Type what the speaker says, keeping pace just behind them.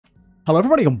Hello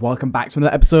everybody and welcome back to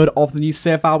another episode of the new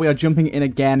save file. We are jumping in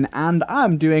again and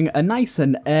I'm doing a nice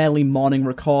and early morning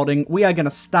recording. We are going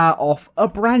to start off a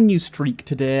brand new streak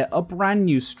today,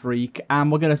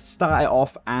 and we're going to start it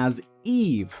off as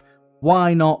Eve.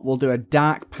 Why not? We'll do a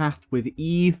dark path with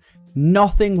Eve.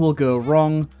 Nothing will go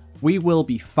wrong. We will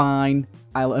be fine.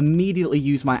 I'll immediately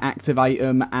use my active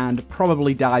item and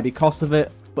probably die because of it,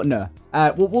 but no.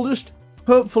 We'll just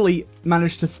hopefully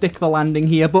manage to stick the landing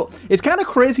here, but it's kind of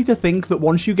crazy to think that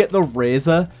once you get the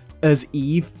Razor as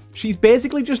Eve, she's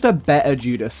basically just a better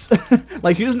Judas.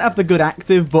 Like, she doesn't have the good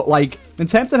active, but like, in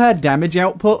terms of her damage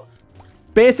output,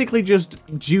 basically just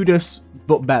Judas,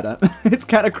 but better. It's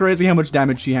kind of crazy how much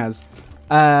damage she has.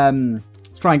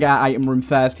 Let's try and get our item room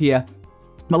first here.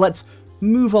 But let's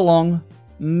move along.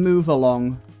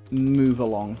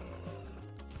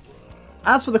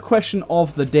 As for the question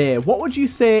of the day, what would you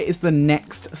say is the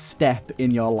next step in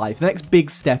your life? The next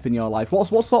big step in your life? What's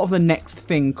sort of the next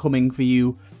thing coming for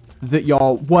you that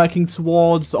you're working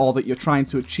towards or that you're trying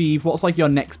to achieve? What's like your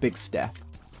next big step?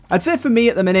 I'd say for me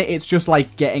at the minute, it's just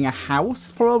like getting a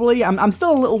house, probably. I'm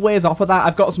still a little ways off of that.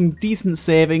 I've got some decent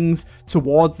savings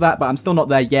towards that, but I'm still not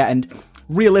there yet. And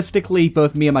realistically,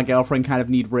 both me and my girlfriend kind of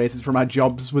need raises from our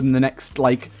jobs within the next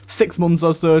like 6 months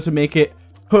or so to make it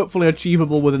hopefully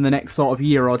achievable within the next sort of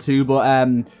year or two, but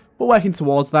we're working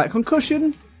towards that.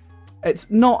 Concussion, it's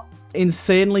not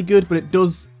insanely good, but it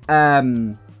does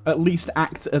at least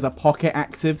act as a pocket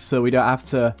active, so we don't have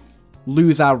to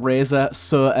lose our Razor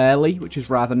so early, which is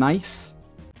rather nice.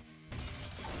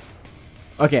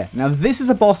 Okay, now this is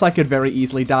a boss I could very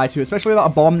easily die to, especially without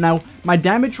a bomb. Now, my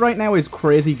damage right now is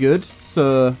crazy good,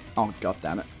 so... oh, god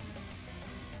damn it.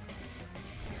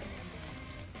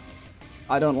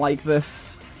 I don't like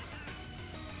this.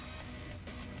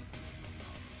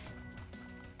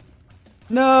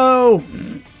 No!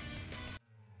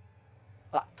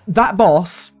 That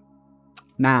boss...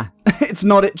 nah. It's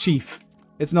not it, Chief.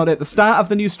 It's not it. The start of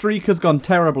the new streak has gone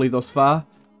terribly thus far.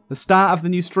 The start of the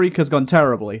new streak has gone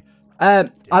terribly. I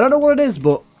don't know what it is,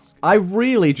 but I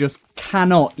really just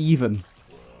cannot even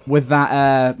with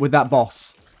that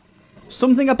boss.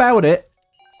 Something about it.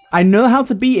 I know how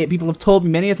to beat it. People have told me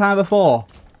many a time before.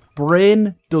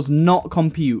 Brain does not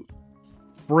compute.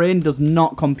 Brain does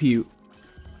not compute.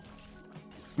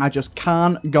 I just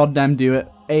can't goddamn do it.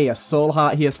 Hey, a soul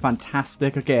heart here is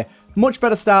fantastic. Okay, much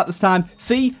better start this time.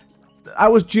 See, I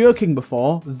was joking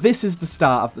before. This is the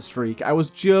start of the streak. I was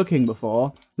joking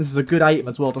before. This is a good item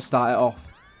as well to start it off.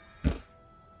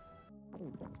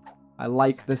 I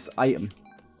like this item.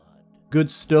 Good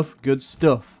stuff, good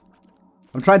stuff.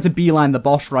 I'm trying to beeline the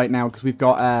boss right now because we've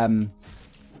got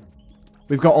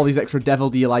all these extra devil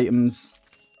deal items.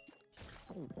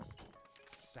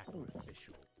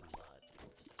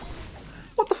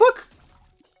 What the fuck?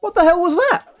 What the hell was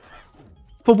that?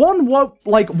 For one,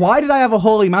 why did I have a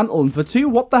holy mantle? And for two,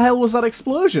 what the hell was that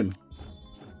explosion?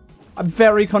 I'm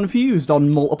very confused on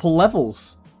multiple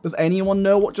levels. Does anyone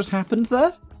know what just happened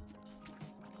there?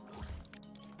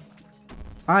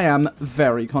 I am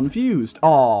very confused.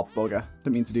 Oh, bugger.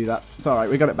 Didn't mean to do that. It's alright,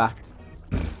 we got it back.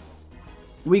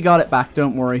 We got it back,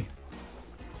 don't worry.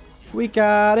 We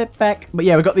got it back. But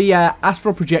yeah, we got the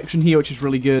astral projection here, which is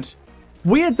really good.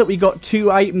 Weird that we got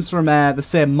two items from the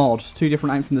same mod. Two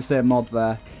different items from the same mod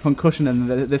there. Concussion and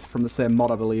this from the same mod,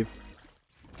 I believe.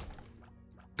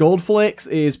 Gold Flakes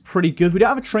is pretty good. We don't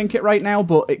have a trinket right now,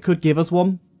 but it could give us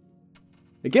one.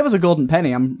 It gave us a golden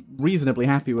penny. I'm reasonably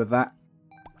happy with that.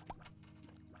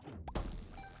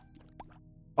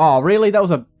 Oh, really? That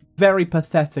was a very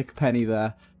pathetic penny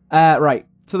there. Right,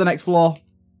 to the next floor.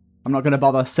 I'm not going to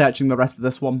bother searching the rest of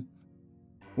this one.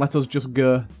 Let us just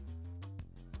go.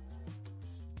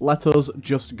 Let us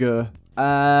just go. If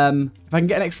I can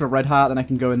get an extra red heart, then I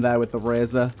can go in there with the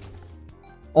Razor.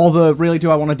 Although, really, do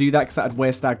I want to do that? Because that would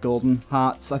waste our golden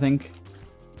hearts, I think.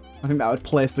 I think that would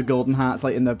place the golden hearts,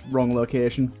 like, in the wrong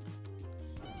location.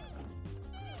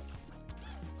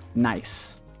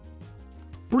 Nice.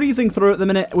 Breezing through at the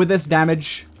minute with this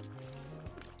damage.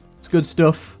 It's good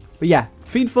stuff. But yeah,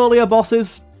 Fiend Folio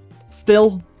bosses,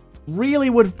 still... really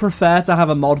would prefer to have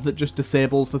a mod that just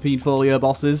disables the Fiend Folio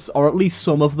bosses, or at least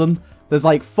some of them. There's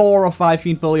like 4 or 5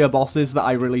 Fiend Folio bosses that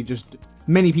I really just...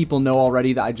 many people know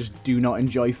already that I just do not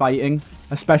enjoy fighting,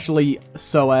 especially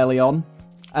so early on.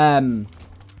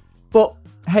 But,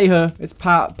 hey-ho, it's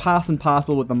pass and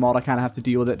parcel with the mod. I kind of have to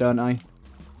deal with it, don't I?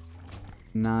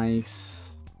 Nice.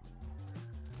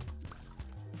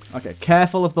 Okay,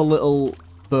 careful of the little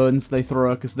burns they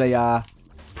throw, because they are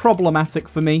problematic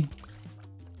for me.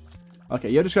 Okay,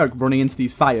 you're just running into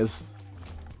these fires.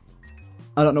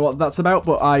 I don't know what that's about,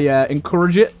 but I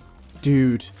encourage it.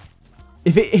 Dude.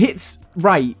 If it hits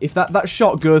right, if that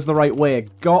shot goes the right way,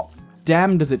 god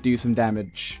damn does it do some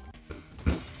damage.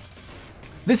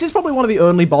 This is probably one of the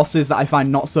only bosses that I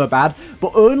find not so bad,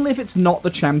 but only if it's not the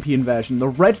champion version. The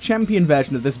red champion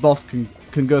version of this boss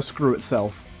can go screw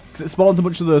itself. Because it spawns a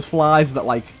bunch of those flies that,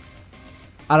 like,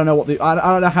 I don't know what I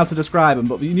don't know how to describe them,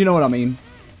 but you know what I mean.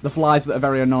 The flies that are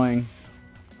very annoying.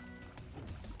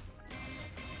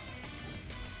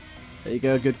 There you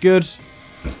go, good.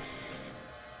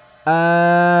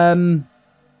 I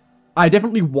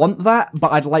definitely want that,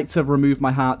 but I'd like to remove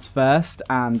my hearts first,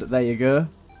 and there you go.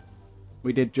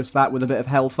 We did just that with a bit of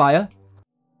hellfire.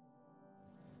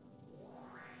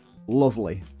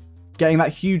 Lovely. Getting that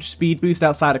huge speed boost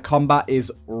outside of combat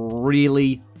is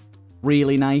really,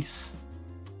 really nice.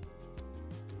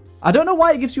 I don't know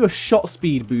why it gives you a shot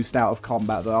speed boost out of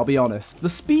combat, though, I'll be honest. The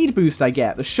speed boost I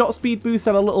get. The shot speed boost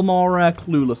I'm a little more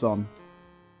clueless on.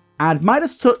 And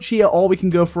Midas Touch here, or we can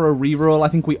go for a reroll. I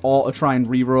think we ought to try and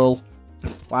reroll.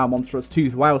 Wow, Monstrous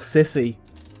Tooth. Wow, Sissy.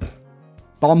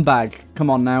 Bomb Bag. Come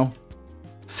on now.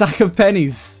 Sack of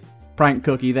pennies. Prank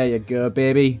cookie. There you go,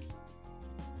 baby.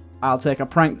 I'll take a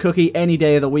prank cookie any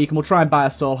day of the week, and we'll try and buy a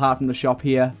soul heart from the shop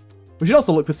here. We should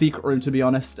also look for secret room, to be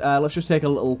honest. Let's just take a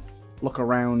little look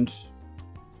around.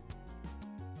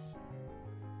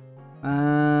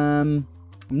 I'm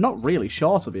not really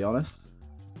sure, to be honest.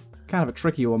 Kind of a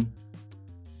tricky one.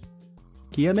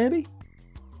 Kia, maybe?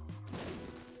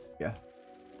 Yeah.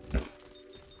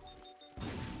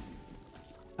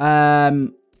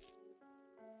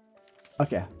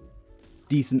 Okay.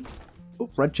 Decent. Oh,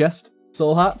 red chest.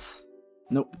 Soul hearts.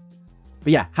 Nope.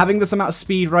 But yeah, having this amount of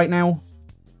speed right now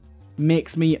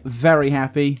makes me very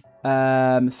happy.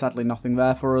 Sadly, nothing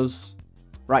there for us.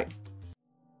 Right.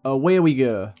 Away we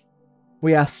go.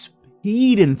 We are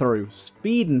speeding through.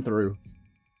 Speeding through.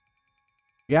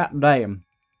 God damn.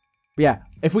 But yeah,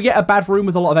 if we get a bad room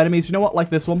with a lot of enemies, you know what? Like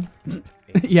this one.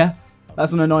 Yeah,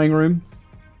 that's an annoying room.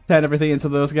 Turn everything into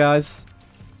those guys.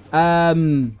 Where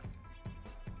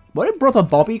did Brother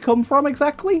Bobby come from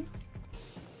exactly?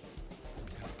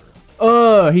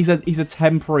 Oh, he's a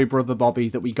temporary Brother Bobby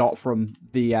that we got from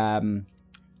the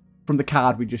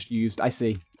card we just used. I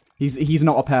see. He's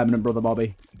not a permanent Brother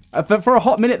Bobby. For a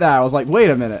hot minute there, I was like, wait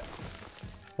a minute.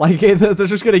 Like, they're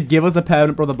just going to give us a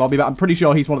permanent Brother Bobby, but I'm pretty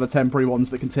sure he's one of the temporary ones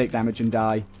that can take damage and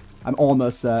die. I'm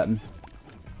almost certain.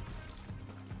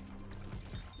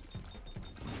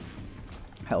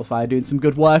 Hellfire doing some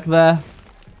good work there.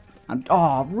 And,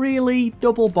 oh, really?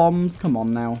 Double bombs? Come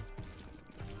on now.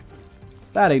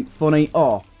 That ain't funny.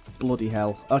 Oh, bloody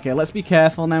hell. Okay, let's be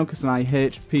careful now, because my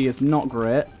HP is not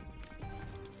great.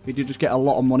 We do just get a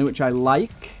lot of money, which I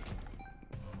like.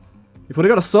 If we'd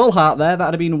have got a soul heart there,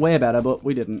 that'd have been way better, but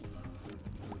we didn't.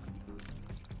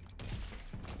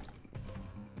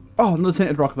 Oh, another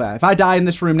tinted rock there. If I die in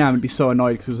this room now, I'd be so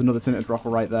annoyed because there was another tinted rock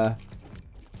right there.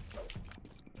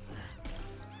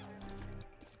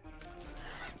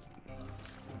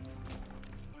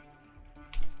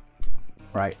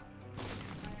 Right.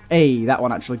 Hey, that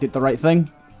one actually did the right thing.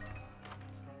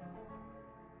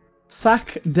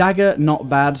 Sack, dagger, not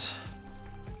bad.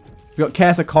 We've got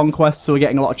Curse of Conquest, so we're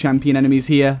getting a lot of champion enemies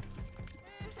here.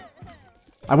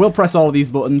 I will press all of these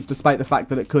buttons, despite the fact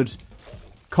that it could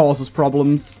cause us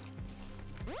problems.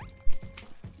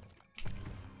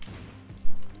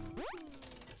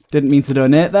 Didn't mean to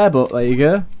donate there, but there you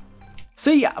go.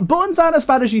 See, buttons aren't as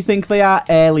bad as you think they are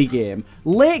early game.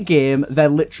 Late game, they're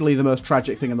literally the most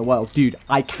tragic thing in the world. Dude,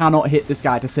 I cannot hit this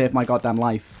guy to save my goddamn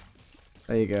life.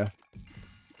 There you go.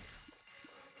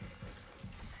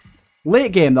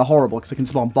 Late game, they're horrible because they can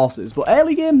spawn bosses, but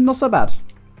early game, not so bad.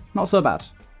 Not so bad,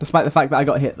 despite the fact that I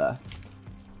got hit there.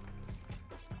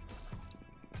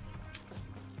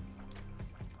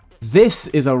 This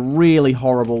is a really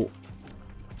horrible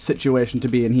situation to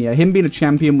be in here. Him being a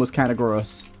champion was kind of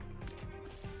gross.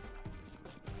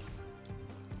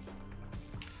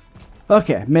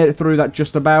 Okay, made it through that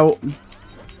just about.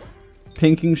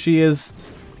 Pinking shears.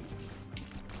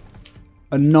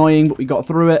 Annoying, but we got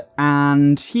through it.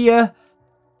 And here,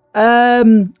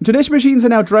 donation machines are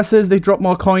now dressers. They drop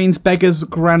more coins. Beggars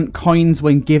grant coins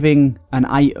when giving an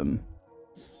item.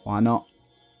 Why not?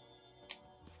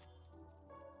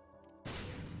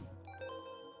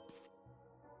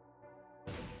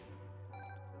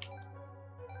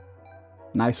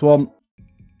 Nice one.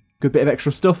 Good bit of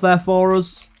extra stuff there for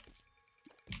us.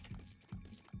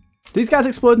 Do these guys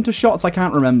explode into shots? I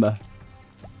can't remember.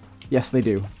 Yes, they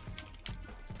do.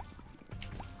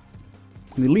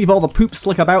 And they leave all the poop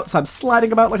slick about, so I'm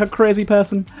sliding about like a crazy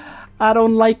person. I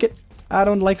don't like it. I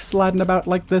don't like sliding about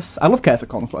like this. I love Curse of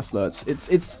Conquest, though.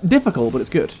 It's difficult, but it's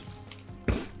good.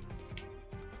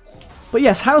 But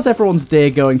yes, how's everyone's day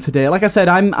going today? Like I said,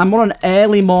 I'm on an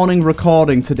early morning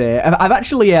recording today. I've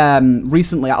actually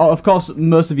recently, of course,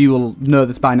 most of you will know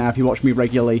this by now if you watch me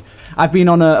regularly. I've been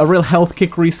on a real health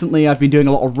kick recently. I've been doing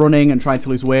a lot of running and trying to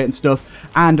lose weight and stuff.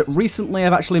 And recently,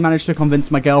 I've actually managed to convince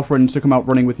my girlfriend to come out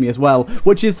running with me as well,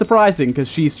 which is surprising because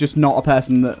she's just not a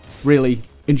person that really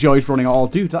enjoys running at all.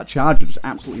 Dude, that charger just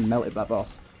absolutely melted that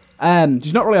boss.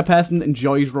 She's not really a person that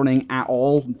enjoys running at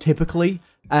all, typically.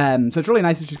 So it's really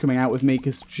nice that she's coming out with me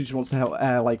because she just wants to help,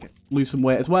 like, lose some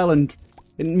weight as well, and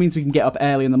it means we can get up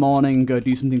early in the morning and go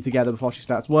do something together before she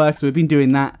starts work. So we've been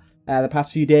doing that the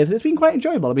past few days. It's been quite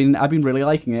enjoyable. I've been really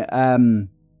liking it.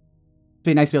 It's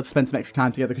been nice to be able to spend some extra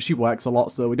time together because she works a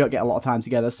lot, so we don't get a lot of time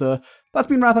together. So that's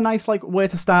been rather nice, like, way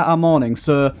to start our morning.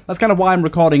 So that's kind of why I'm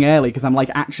recording early, because I'm, like,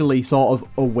 actually sort of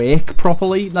awake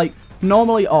properly. Like,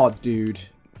 normally, oh, dude.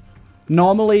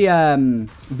 Normally,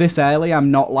 this early,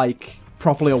 I'm not, like,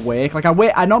 properly awake. Like,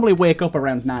 I normally wake up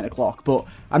around 9 o'clock, but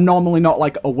I'm normally not,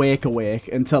 like, awake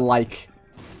until, like,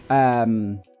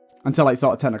 sort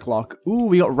of 10 o'clock. Ooh,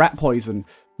 we got rat poison.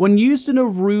 When used in a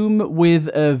room with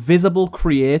a visible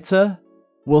creator,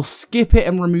 we'll skip it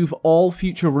and remove all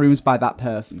future rooms by that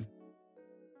person.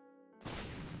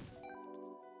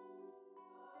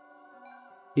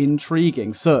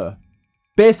 Intriguing. So,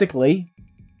 basically,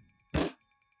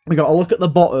 we got to look at the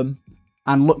bottom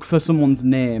and look for someone's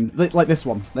name. Like this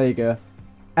one. There you go.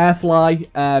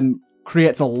 Airfly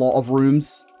creates a lot of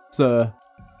rooms. So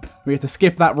we have to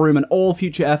skip that room and all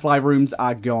future Airfly rooms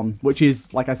are gone. Which is,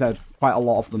 like I said, quite a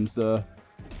lot of them. So,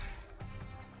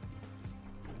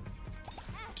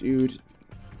 dude.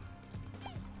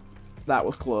 That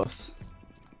was close.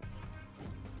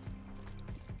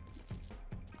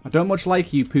 I don't much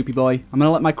like you, poopy boy. I'm going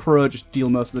to let my crow just deal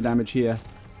most of the damage here.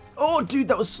 Oh, dude,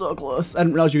 that was so close. I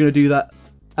didn't realize you were going to do that.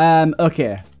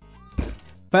 Okay.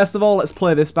 First of all, let's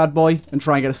play this bad boy and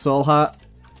try and get a soul heart.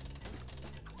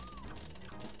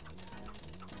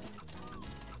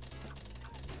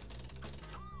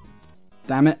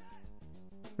 Damn it.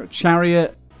 Got a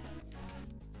chariot.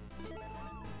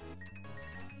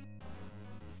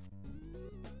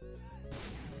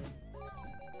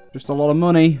 Just a lot of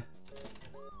money.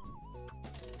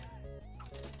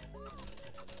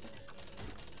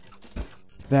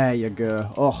 There you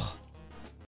go. Oh.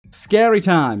 Scary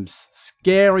times.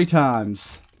 Scary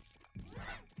times.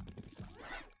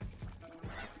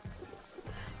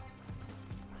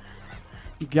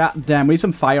 God damn, we need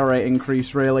some fire rate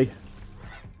increase, really.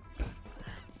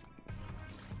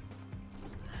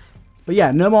 But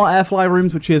yeah, no more airfly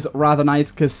rooms, which is rather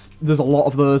nice, because there's a lot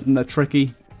of those and they're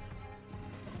tricky.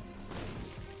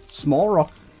 Small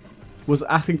Rock was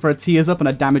asking for a tears up and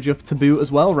a damage up to boot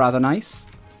as well, rather nice.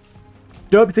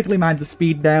 Don't particularly mind the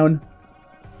speed down.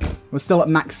 We're still at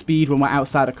max speed when we're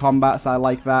outside of combat, so I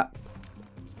like that.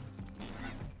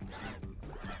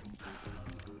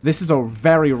 This is a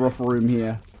very rough room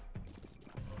here.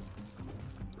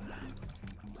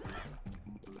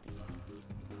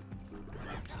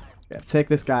 Yeah, take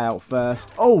this guy out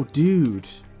first. Oh, dude.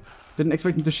 Didn't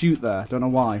expect him to shoot there. Don't know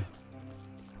why.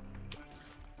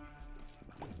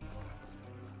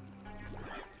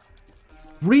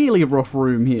 Really rough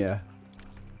room here.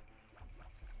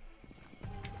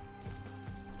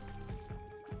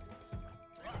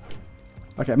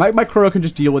 Okay, my crow can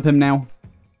just deal with him now.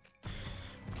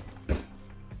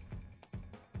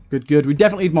 Good, good. We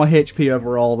definitely need more HP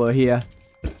overall, though, here.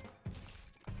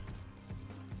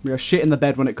 We are shit in the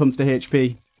bed when it comes to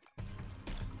HP.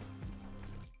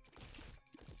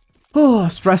 Oh,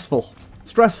 stressful.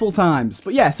 Stressful times.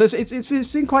 But yeah, so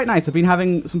it's been quite nice. I've been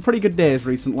having some pretty good days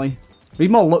recently. We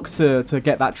need more luck to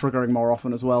get that triggering more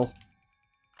often as well.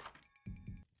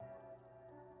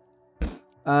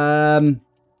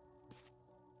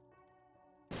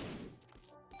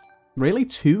 Really?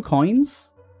 2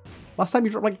 coins? Last time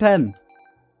you dropped like 10.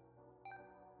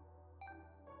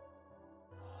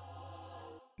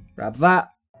 Grab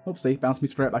that. Oopsie, bounced me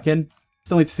straight back in.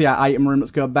 Still need to see our item room. Let's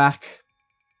go back.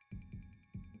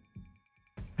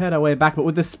 Head our way back, but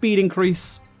with the speed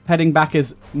increase, heading back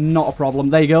is not a problem.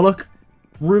 There you go, look.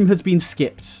 Room has been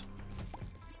skipped.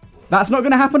 That's not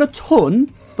going to happen a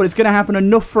ton, but it's going to happen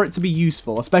enough for it to be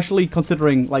useful, especially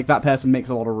considering, like, that person makes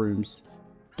a lot of rooms.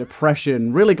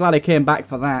 Depression. Really glad I came back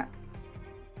for that.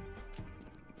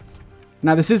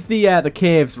 Now, this is the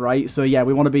caves, right? So, yeah,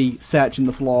 we want to be searching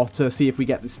the floor to see if we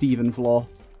get the Steven floor.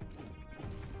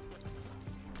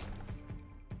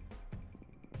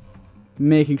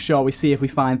 Making sure we see if we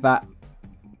find that.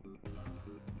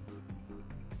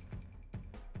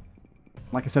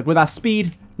 Like I said, with our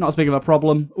speed, not as big of a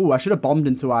problem. Ooh, I should have bombed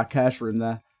into our curse room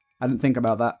there. I didn't think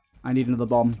about that. I need another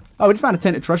bomb. Oh, we just found a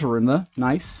tainted treasure room there.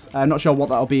 Nice. I'm not sure what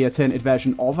that'll be a tainted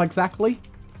version of exactly.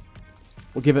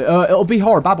 We'll give it... it'll be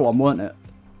Horror Babylon, won't it?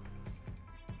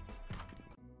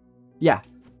 Yeah.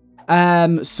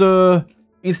 So,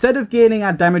 instead of gaining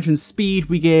our damage and speed,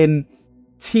 we gain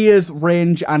tears,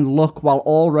 range, and luck while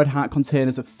all red heart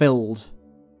containers are filled.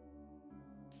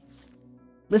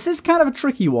 This is kind of a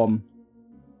tricky one.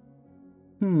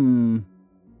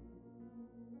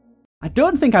 I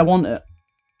don't think I want it.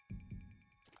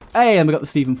 Hey, and we got the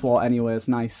Stephen floor anyways.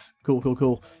 Nice. Cool, cool,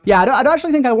 cool. Yeah, I don't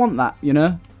actually think I want that, you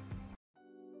know?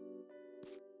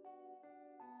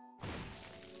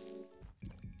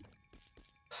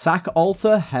 Sack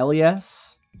altar? Hell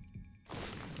yes.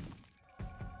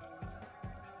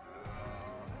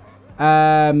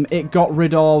 It got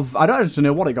rid of... I don't actually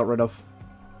know what it got rid of.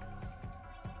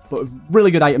 But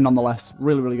really good item nonetheless.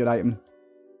 Really, really good item.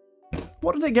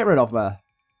 What did it get rid of there?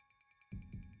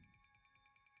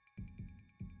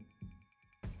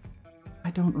 I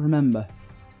don't remember.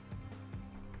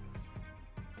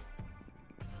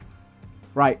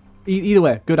 Right. Either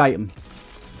way, good item.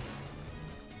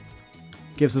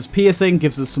 Gives us piercing,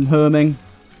 gives us some herming.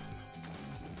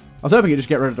 I was hoping it'd just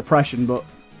get rid of depression, but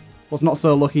was not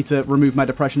so lucky to remove my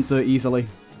depression so easily.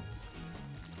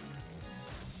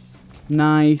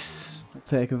 Nice. I'll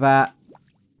take that.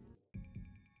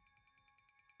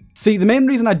 See, the main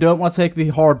reason I don't want to take the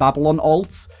Horror Babylon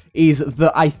alt is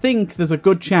that I think there's a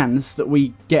good chance that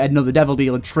we get another Devil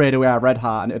Deal and trade away our red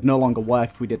heart, and it'd no longer work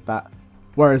if we did that.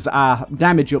 Whereas our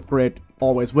damage upgrade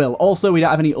always will. Also, we don't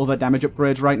have any other damage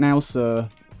upgrades right now, so...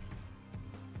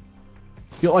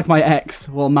 You look like my ex.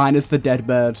 Well, mine is the dead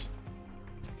bird.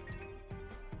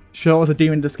 Sure was a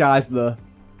demon in disguise, though.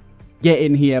 Get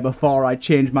in here before I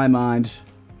change my mind.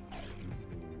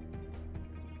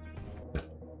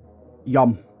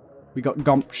 Yum. We got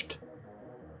gomped.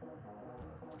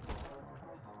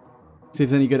 See if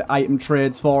there's any good item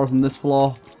trades for us on this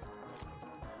floor.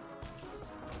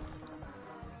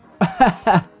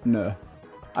 No.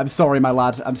 I'm sorry, my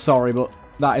lad. I'm sorry, but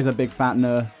that is a big fat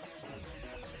no.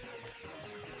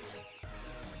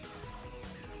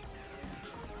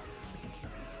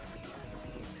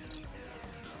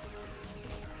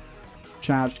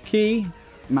 Charged key.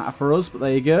 Matter for us, but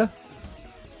there you go.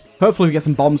 Hopefully we get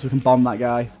some bombs, we can bomb that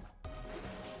guy.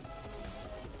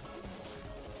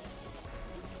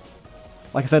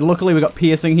 Like I said, luckily we got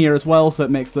piercing here as well, so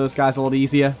it makes those guys a lot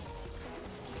easier.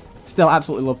 Still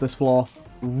absolutely love this floor.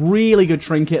 Really good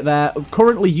trinket there.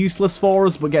 Currently useless for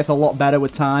us, but gets a lot better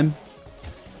with time.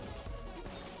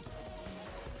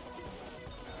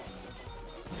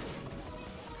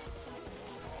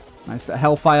 Nice bit of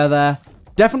Hellfire there.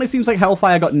 Definitely seems like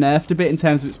Hellfire got nerfed a bit in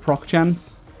terms of its proc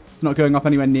chance. It's not going off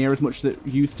anywhere near as much as it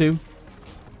used to.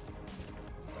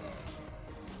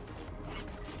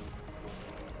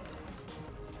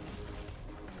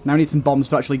 Now I need some bombs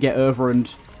to actually get over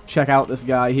and check out this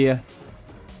guy here.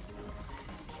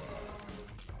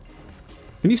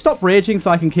 Can you stop raging so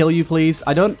I can kill you, please?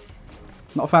 I'm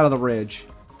not a fan of the rage.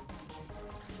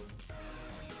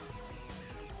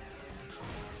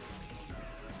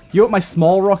 You want my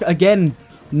small rocket? Again,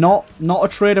 not a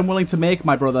trade I'm willing to make,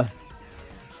 my brother.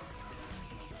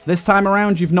 This time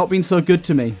around, you've not been so good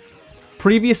to me.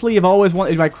 Previously, you've always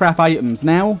wanted my crap items.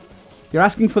 Now, you're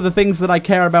asking for the things that I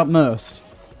care about most.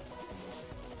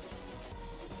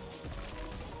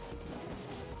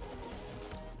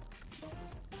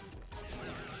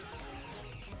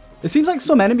 It seems like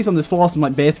some enemies on this floor, some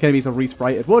like basic enemies are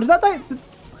resprited. Whoa, did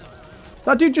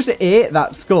that dude just ate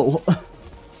that skull?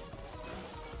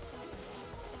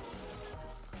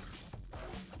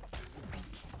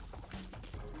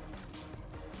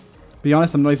 Be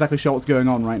honest, I'm not exactly sure what's going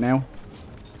on right now.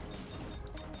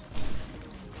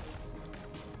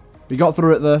 We got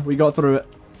through it though, we got through it.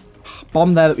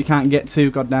 Bomb there that we can't get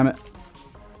to, god damn it.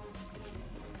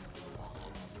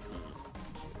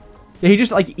 Yeah, he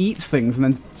just, like, eats things and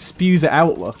then spews it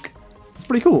out, look. It's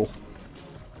pretty cool.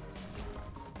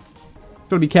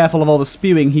 Gotta be careful of all the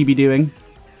spewing he be doing.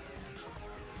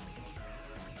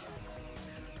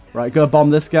 Right, go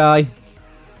bomb this guy.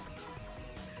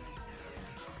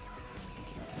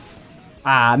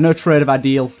 Ah, no trade of our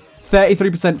deal.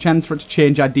 33% chance for it to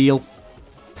change our deal.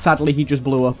 Sadly, he just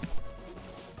blew up.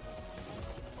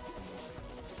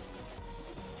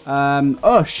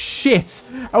 Oh shit!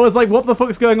 I was like, what the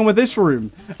fuck's going on with this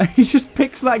room? And he just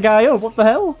picks that guy up, what the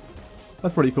hell?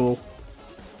 That's pretty cool.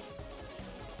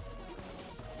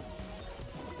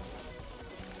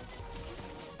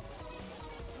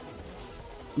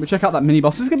 Let me check out that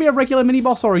mini-boss. Is this gonna be a regular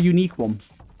mini-boss or a unique one?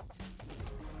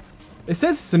 It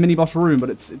says it's a mini-boss room, but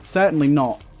it's certainly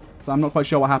not. So I'm not quite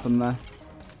sure what happened there.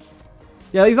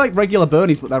 Yeah, these like regular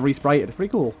Burnies, but they're re-sprited.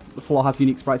 Pretty cool. The floor has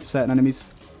unique sprites for certain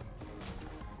enemies.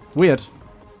 Weird.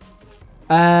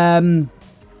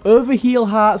 Overheal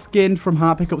hearts gained from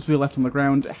heart pickups we left on the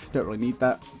ground. Don't really need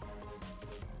that.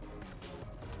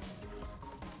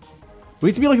 We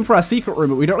need to be looking for our secret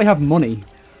room, but we don't really have money.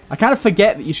 I kind of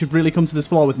forget that you should really come to this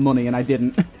floor with money, and I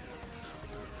didn't.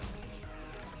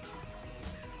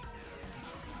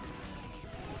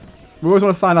 We always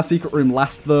want to find our secret room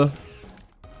last, though.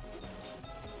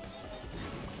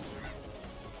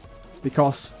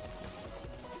 Because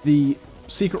the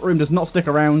secret room does not stick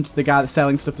around. The guy that's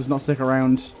selling stuff does not stick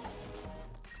around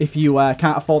if you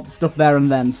can't afford the stuff there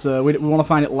and then. So we want to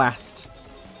find it last.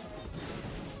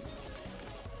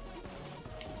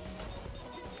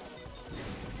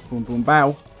 Boom, boom,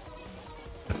 bow.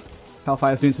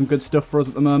 Hellfire's doing some good stuff for us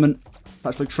at the moment. It's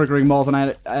actually triggering more than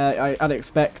I'd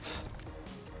expect.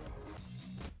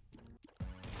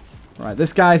 Right,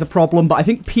 this guy's a problem, but I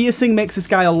think piercing makes this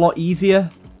guy a lot easier.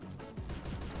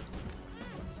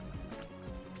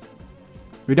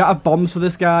 We don't have bombs for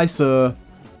this guy, so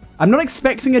I'm not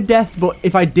expecting a death, but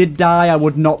if I did die, I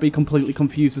would not be completely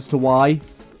confused as to why.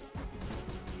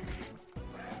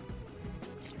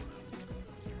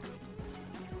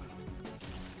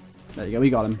 There you go, we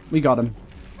got him. We got him.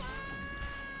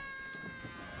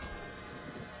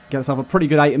 Get ourselves a pretty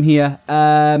good item here.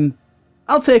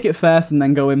 I'll take it first and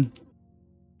then go in.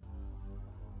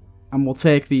 And we'll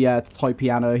take the toy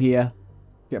piano here.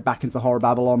 Get back into Horror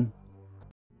Babylon.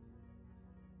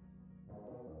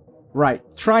 Right,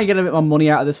 try and get a bit more money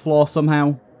out of this floor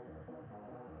somehow.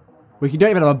 We don't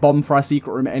even have a bomb for our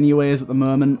secret room anyways at the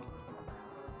moment.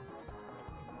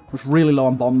 We're really low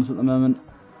on bombs at the moment.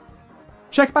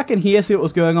 Check back in here, see what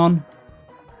was going on.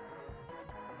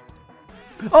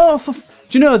 Oh,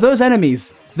 do you know, those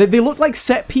enemies, they look like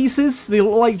set pieces. They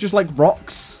look like just like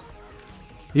rocks.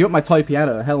 You want my toy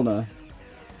piano? Hell no.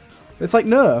 It's like,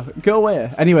 no, go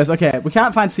away. Anyways, okay, we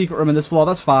can't find secret room in this floor.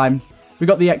 That's fine. We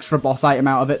got the extra boss item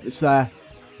out of it. It's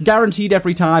guaranteed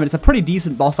every time. It's a pretty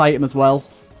decent boss item as well.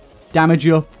 Damage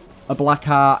up, a black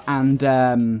heart, and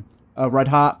a red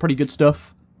heart. Pretty good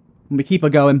stuff. And we keep her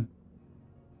going.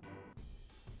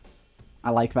 I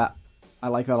like that. I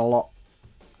like that a lot.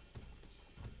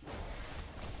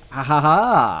 Ha ha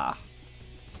ha!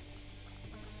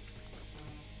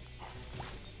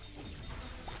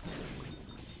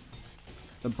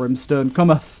 The brimstone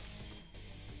cometh.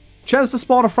 Chance to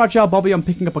spawn a fragile Bobby on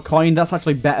picking up a coin. That's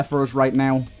actually better for us right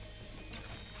now.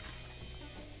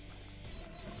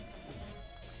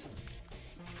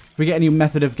 We get a new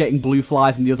method of getting blue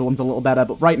flies and the other one's a little better,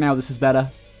 but right now this is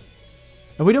better.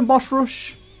 Have we done boss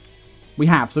rush? We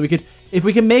have, so we could, if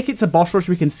we can make it to boss rush,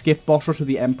 we can skip boss rush with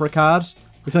the Emperor card.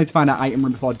 We still need to find our item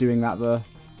room before doing that, though.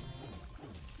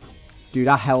 Dude,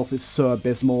 our health is so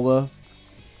abysmal, though.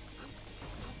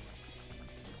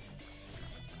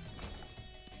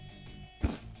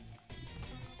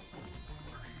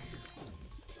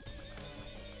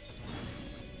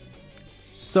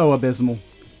 So abysmal.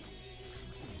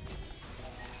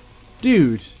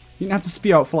 Dude, you didn't have to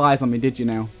spew out flies on me, did you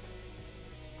now?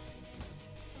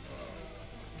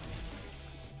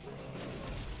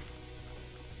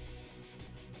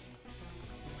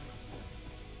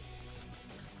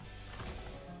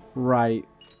 Right.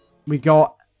 We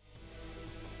got...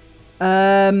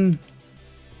 It's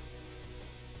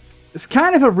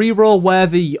kind of a reroll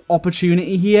worthy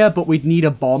opportunity here, but we'd need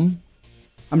a bomb.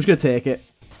 I'm just going to take it.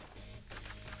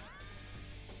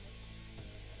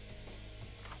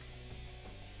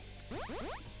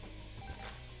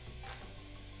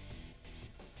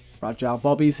 Fragile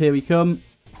Bobbies, here we come.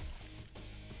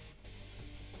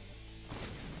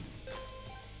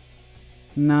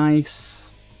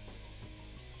 Nice.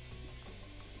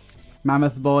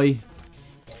 Mammoth boy.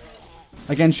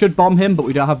 Again, should bomb him, but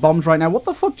we don't have bombs right now. What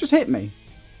the fuck just hit me?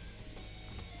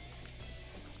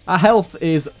 Our health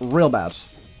is real bad.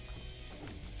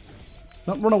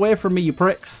 Don't run away from me, you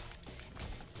pricks.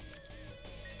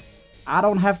 I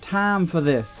don't have time for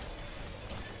this.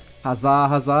 Huzzah,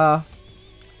 huzzah.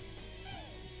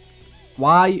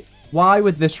 Why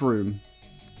with this room?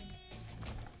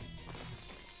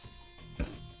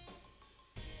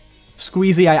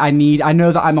 Squeezy, I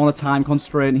know that I'm on a time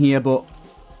constraint here, but...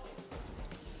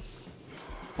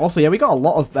 Also, yeah, we got a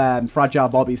lot of fragile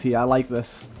bobbies here. I like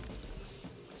this.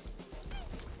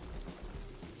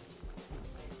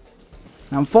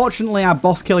 Now, unfortunately, our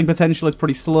boss killing potential is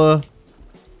pretty slow.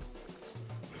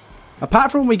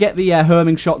 Apart from when we get the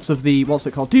homing shots of the... What's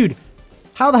it called? Dude,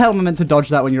 how the hell am I meant to dodge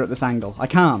that when you're at this angle? I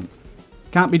can't.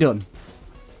 Can't be done.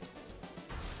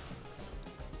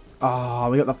 Oh,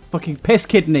 we got the fucking piss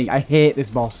kidney. I hate this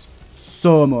boss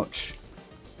so much.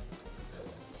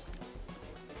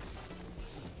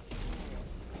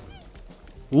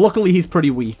 Luckily, he's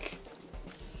pretty weak.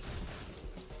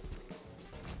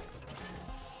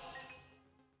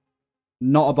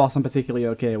 Not a boss I'm particularly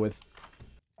okay with.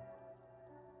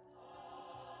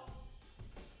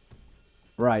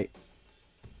 Right.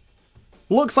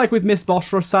 Looks like we've missed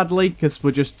boss rush, sadly, because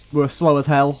we're slow as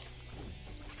hell.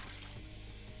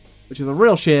 Which is a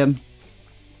real shame.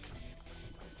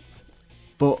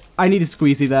 But I needed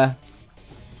Squeezy there.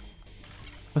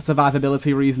 For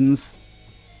survivability reasons.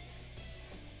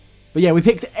 But yeah, we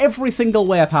picked every single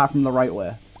way apart from the right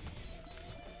way.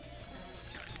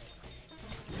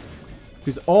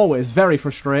 Which is always very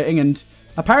frustrating and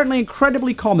apparently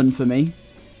incredibly common for me.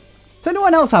 Does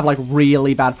anyone else have, like,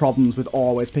 really bad problems with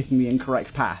always picking the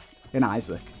incorrect path in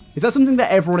Isaac? Is that something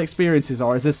that everyone experiences,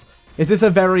 or is this a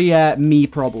very me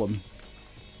problem?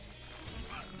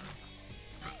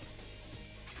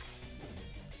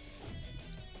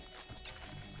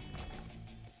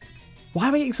 Why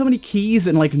are we getting so many keys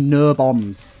and, like, no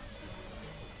bombs?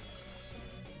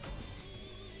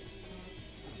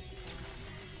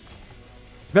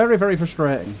 Very, very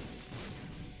frustrating.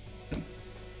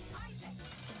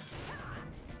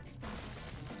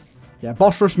 Yeah,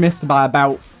 boss rush missed by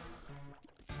about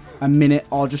a minute,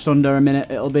 or just under a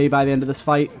minute it'll be by the end of this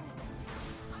fight.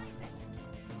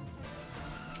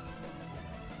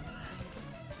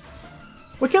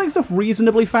 We're killing stuff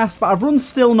reasonably fast, but our run's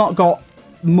still not got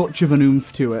much of an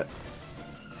oomph to it.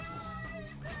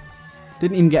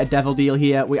 Didn't even get a devil deal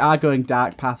here. We are going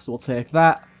dark paths, so we'll take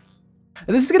that.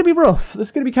 And this is going to be rough. This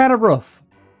is going to be kind of rough.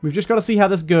 We've just got to see how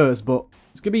this goes, but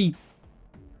it's going to be...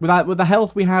 With the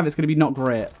health we have, it's going to be not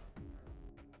great.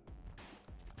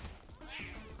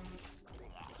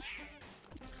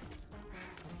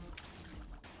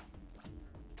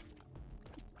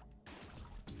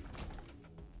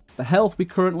 The health we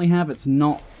currently have, it's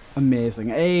not amazing.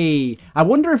 Hey, I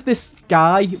wonder if this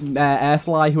guy,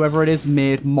 Airfly, whoever it is,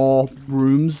 made more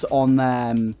rooms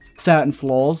on certain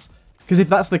floors. Because if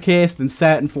that's the case, then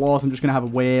certain floors I'm just going to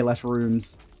have way less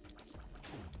rooms.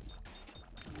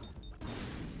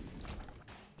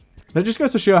 But it just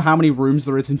goes to show how many rooms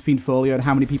there is in Fiendfolio and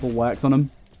how many people works on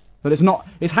them. But it's not...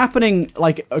 It's happening,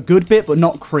 like, a good bit, but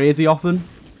not crazy often.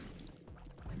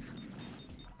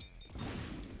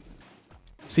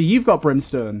 See, you've got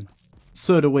brimstone.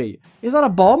 So do we. Is that a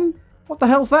bomb? What the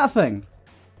hell's that thing?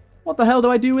 What the hell do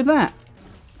I do with that?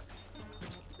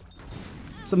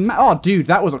 Oh, dude,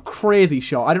 that was a crazy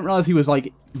shot. I didn't realize he was,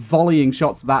 like, volleying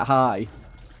shots that high.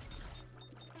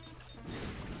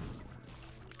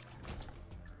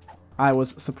 I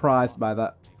was surprised by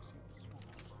that.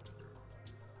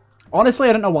 Honestly,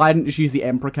 I don't know why I didn't just use the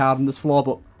Emperor card on this floor,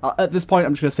 but at this point,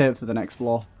 I'm just going to save it for the next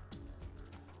floor.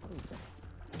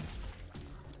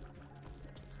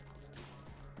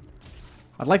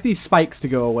 I'd like these spikes to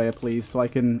go away, please, so I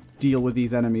can deal with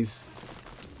these enemies.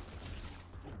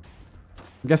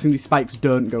 I'm guessing these spikes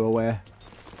don't go away.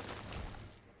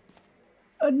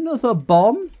 Another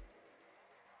bomb?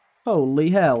 Holy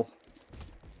hell.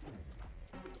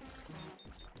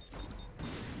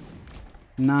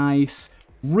 Nice.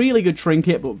 Really good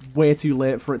trinket, but way too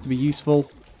late for it to be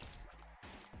useful.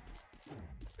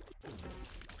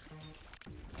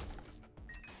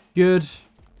 Good.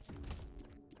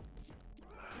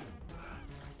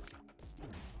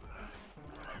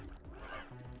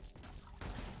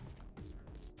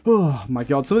 Oh my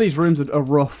god, some of these rooms are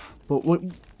rough, but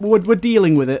we're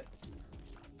dealing with it.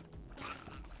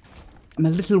 I'm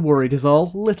a little worried is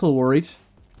all. Little worried.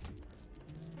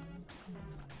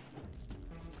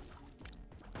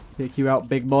 Take you out,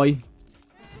 big boy.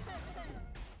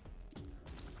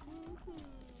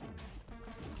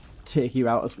 Take you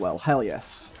out as well. Hell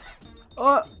yes.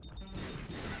 Oh!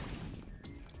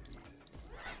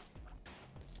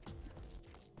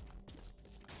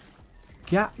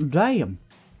 God damn.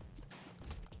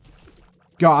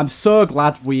 God, I'm so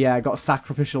glad we got a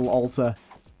sacrificial altar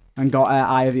and got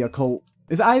Eye of the Occult.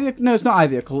 Is it Eye of the... No, it's not Eye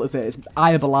of the Occult, is it? It's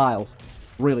Eye of Belial.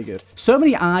 Really good. So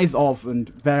many Eyes of and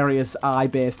various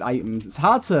eye-based items. It's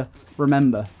hard to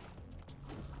remember.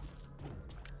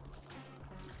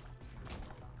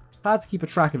 Hard to keep a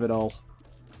track of it all.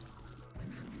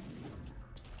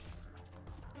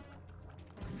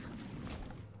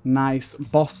 Nice.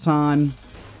 Boss time.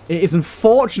 It is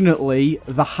unfortunately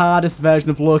the hardest version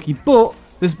of Loki, but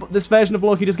this version of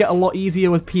Loki does get a lot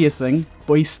easier with piercing,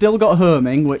 but he's still got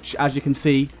homing, which, as you can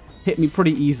see, hit me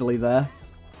pretty easily there.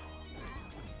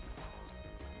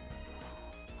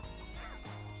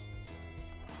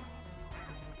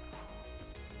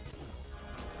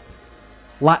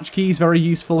 Latchkey is very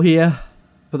useful here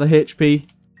for the HP.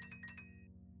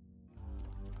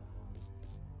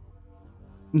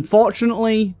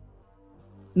 Unfortunately,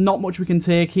 not much we can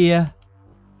take here.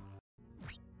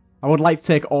 I would like to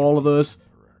take all of those.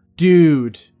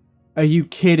 Dude, are you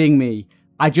kidding me?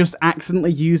 I just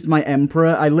accidentally used my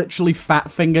Emperor. I literally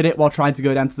fat-fingered it while trying to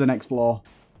go down to the next floor.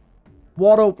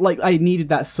 What a... Like, I needed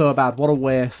that so bad. What a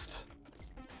waste.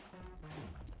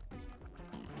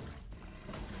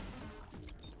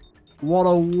 What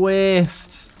a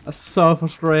waste. That's so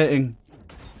frustrating.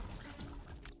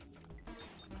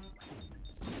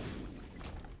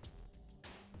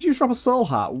 Did you drop a soul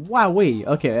heart? Wowee.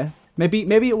 Okay.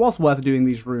 Maybe it was worth doing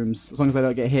these rooms, as long as I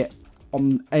don't get hit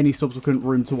on any subsequent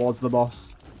room towards the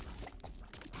boss.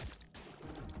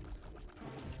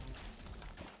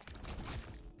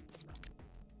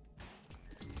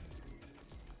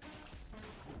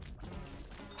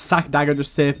 Sack Dagger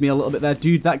just saved me a little bit there.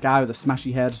 Dude, that guy with the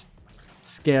smashy head.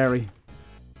 Scary.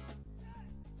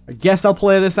 I guess I'll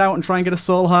play this out and try and get a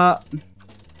soul heart.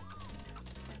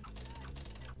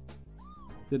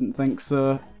 Didn't think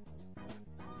so.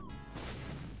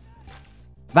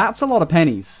 That's a lot of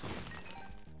pennies.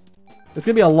 There's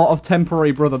going to be a lot of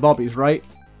temporary Brother Bobbies, right?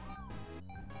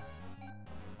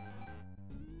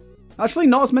 Actually,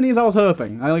 not as many as I was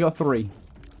hoping. I only got 3.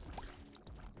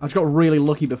 I just got really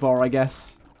lucky before, I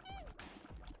guess.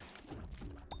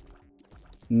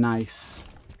 Nice.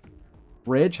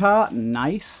 Rage Heart,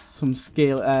 nice. Some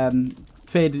scale,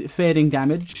 fading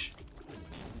damage.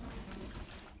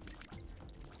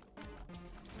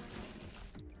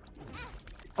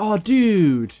 Oh,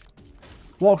 dude.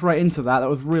 Walked right into that. That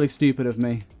was really stupid of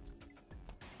me.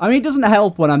 I mean, it doesn't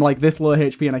help when I'm like this low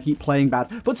HP and I keep playing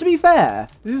bad. But to be fair,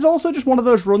 this is also just one of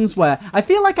those runs where I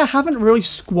feel like I haven't really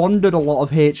squandered a lot of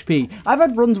HP. I've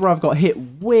had runs where I've got hit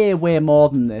way, way more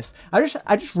than this. I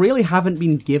just really haven't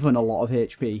been given a lot of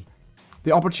HP.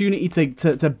 The opportunity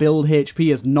to build HP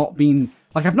has not been...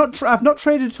 Like, I've not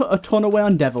traded a ton away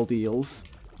on Devil Deals.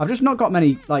 I've just not got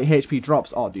many, like, HP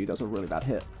drops. Oh, dude, that's a really bad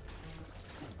hit.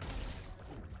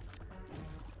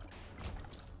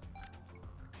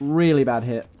 Really bad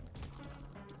hit.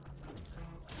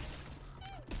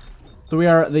 So we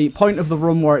are at the point of the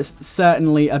run where it's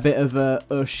certainly a bit of a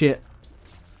oh shit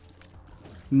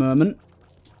moment.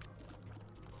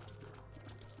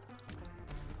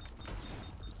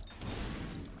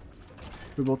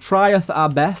 We will try our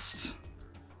best.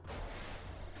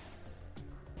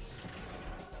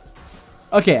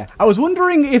 Okay, I was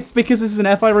wondering if because this is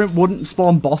an FI room wouldn't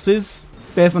spawn bosses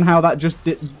based on how that just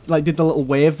did the little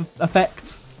wave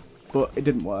effects. But it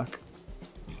didn't work.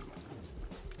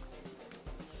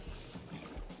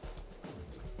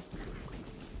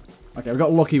 Okay, we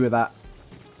got lucky with that.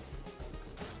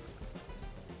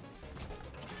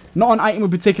 Not an item we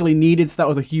particularly needed, so that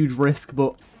was a huge risk,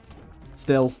 but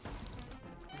still.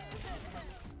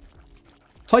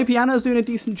 Toy Piano's doing a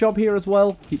decent job here as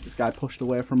well. Keep this guy pushed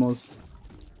away from us.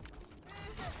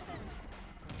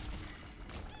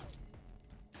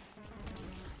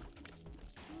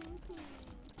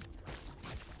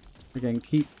 Again,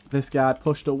 keep this guy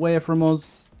pushed away from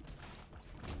us.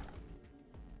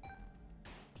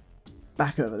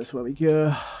 Back over this way we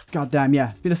go. God damn,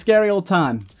 yeah. It's been a scary old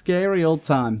time. Scary old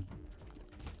time.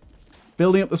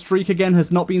 Building up the streak again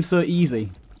has not been so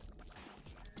easy.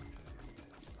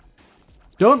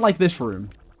 Don't like this room.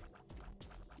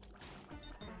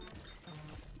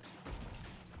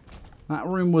 That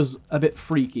room was a bit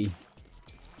freaky.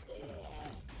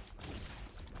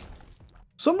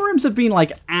 Some rooms have been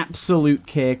like absolute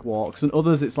cakewalks, and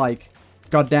others it's like,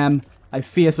 goddamn, I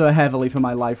fear so heavily for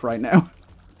my life right now.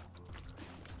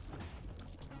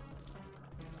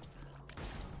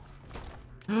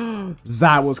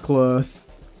 That was close.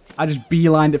 I just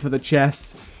beelined it for the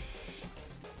chest.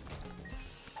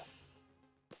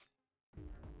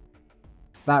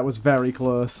 That was very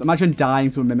close. Imagine dying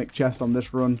to a mimic chest on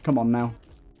this run. Come on now.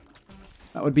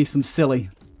 That would be some silly.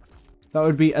 That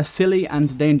would be a silly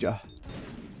and danger.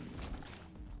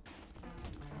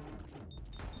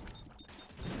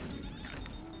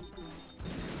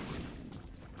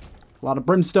 A lot of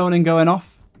brimstoning going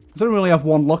off. I don't really have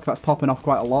one luck, that's popping off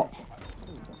quite a lot.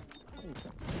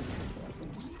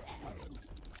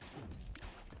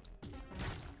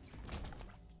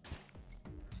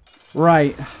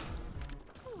 Right.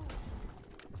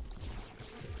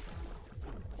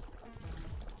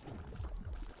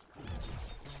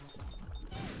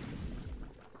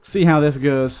 See how this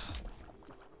goes.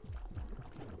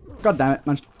 God damn it,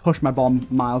 managed to push my bomb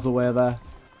miles away there.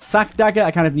 Sack Dagger,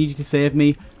 I kind of need you to save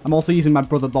me. I'm also using my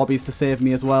Brother Bobbies to save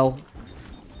me as well.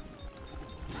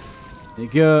 There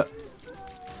you go.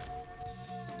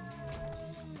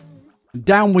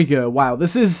 Down we go. Wow,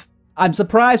 this is... I'm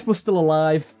surprised we're still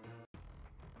alive.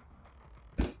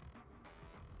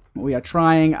 We are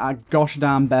trying our gosh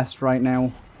darn best right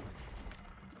now.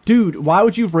 Dude, why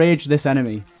would you rage this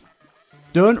enemy?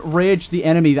 Don't rage the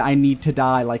enemy that I need to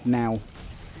die, like, now.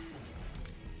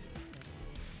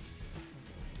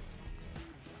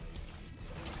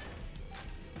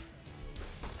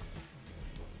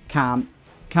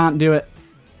 Can't do it.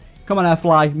 Come on,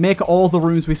 Airfly. Make all the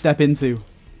rooms we step into.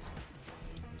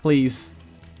 Please.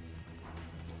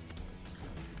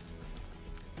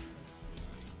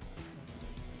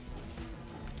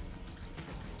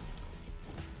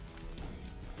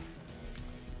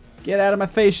 Get out of my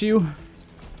face, you.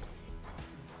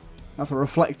 That's a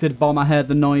reflected bomb. I heard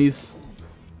the noise.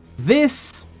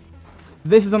 This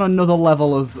is on another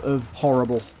level of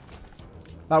horrible.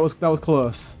 That was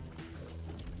close.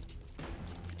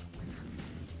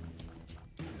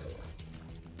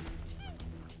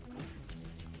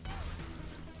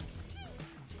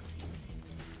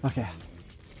 Okay.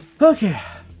 Okay.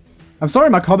 I'm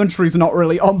sorry my commentary's not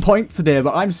really on point today,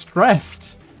 but I'm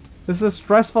stressed. This is a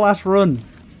stressful ass run.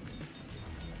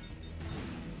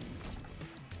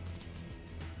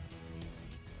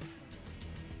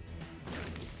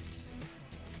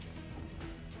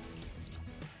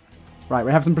 Right,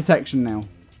 we have some protection now.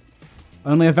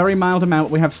 Only a very mild amount,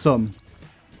 but we have some.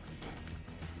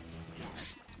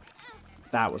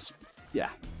 That was... yeah.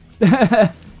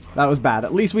 That was bad.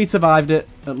 At least we survived it.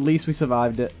 At least we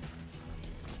survived it.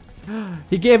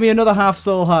 He gave me another half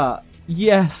soul heart.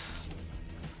 Yes.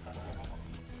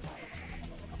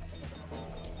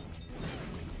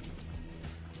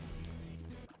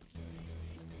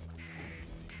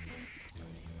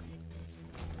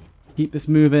 Keep this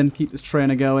moving. Keep this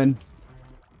trainer going.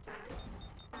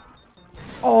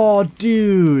 Oh,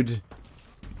 dude.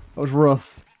 That was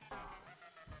rough.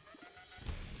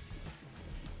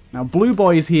 Now, Blue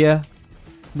Boy's here.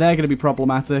 They're going to be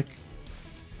problematic.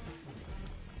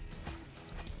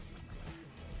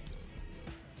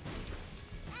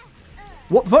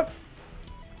 What the fuck?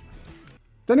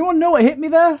 Does anyone know what hit me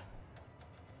there?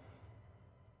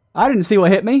 I didn't see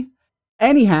what hit me.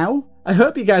 Anyhow, I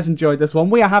hope you guys enjoyed this one.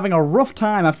 We are having a rough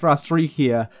time after our streak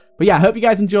here. But yeah, I hope you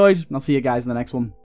guys enjoyed, and I'll see you guys in the next one.